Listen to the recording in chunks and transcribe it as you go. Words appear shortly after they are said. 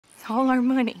all our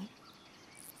money.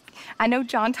 I know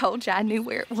John told you I knew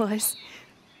where it was.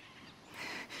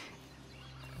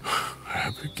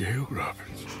 Abigail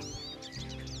Robbins.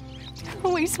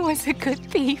 Always was a good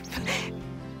thief.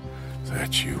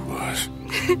 That you was.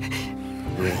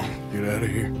 Well, get out of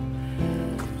here.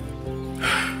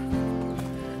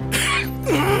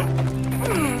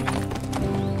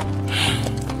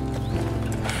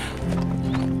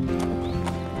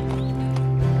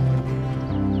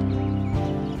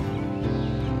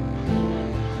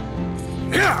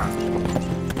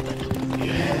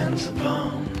 Your hands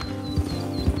upon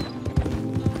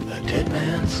a dead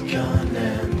man's gun,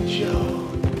 and you're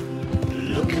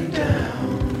looking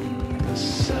down the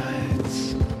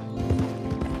sights.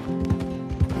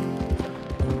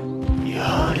 Your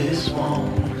heart is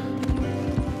warm,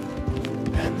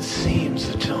 and the seams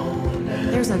are torn.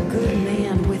 There's a good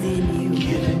man within you,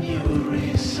 giving you a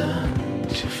reason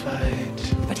to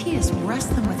fight. but he is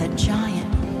wrestling with a giant.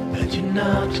 And you're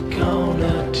not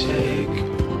gonna take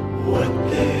what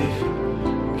they've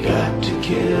got to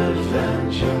give,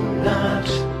 and you're not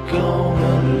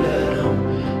gonna let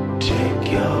them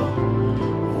take your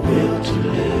will to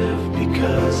live,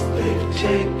 because they've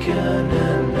taken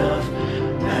enough,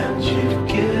 and you've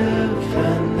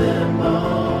given them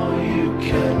all you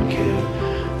can give,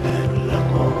 and luck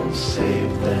won't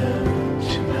save them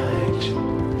tonight.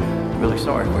 Really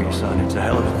sorry for you, son. It's a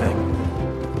hell of a thing.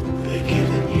 They're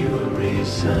giving you a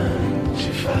reason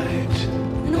to fight.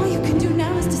 And all you can do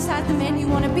now is decide the man you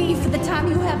want to be for the time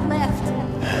you have left.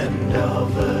 And all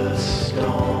the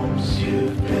storms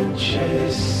you've been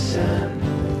chasing,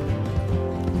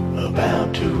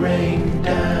 about to rain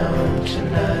down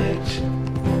tonight.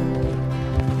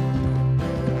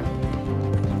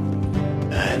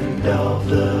 And all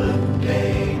the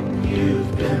pain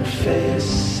you've been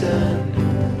facing,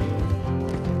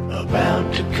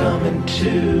 about to come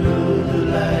into the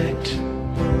light.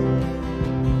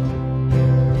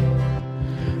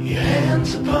 Your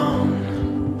hands upon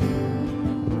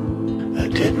a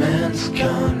dead man's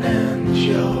gun, and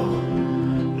you're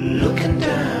looking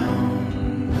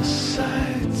down the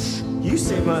sights. You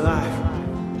saved my life.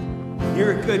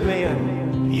 You're a good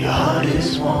man. Your heart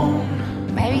is warm,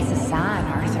 Maybe it's a sign,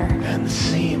 Arthur. and the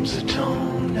seams are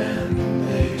torn, and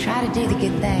they've Try to do the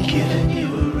good thing. given you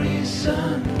a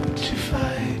reason to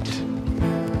fight.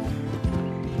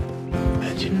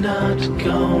 And you're not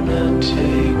gonna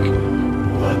take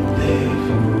what they've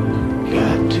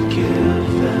got to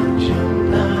give, and you're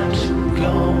not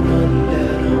gonna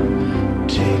let them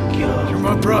take your You're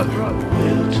my brother.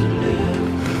 will to live,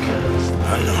 because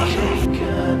they've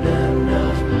taken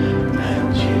enough, and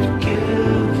you've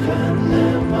given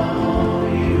them all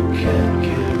you can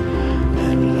give,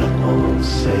 and luck won't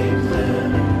save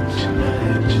them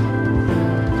tonight.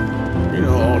 You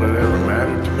know, all that ever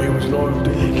mattered to me was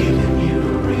loyalty. They're giving you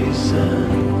a reason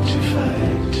to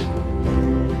fight.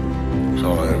 That's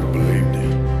all I ever believed.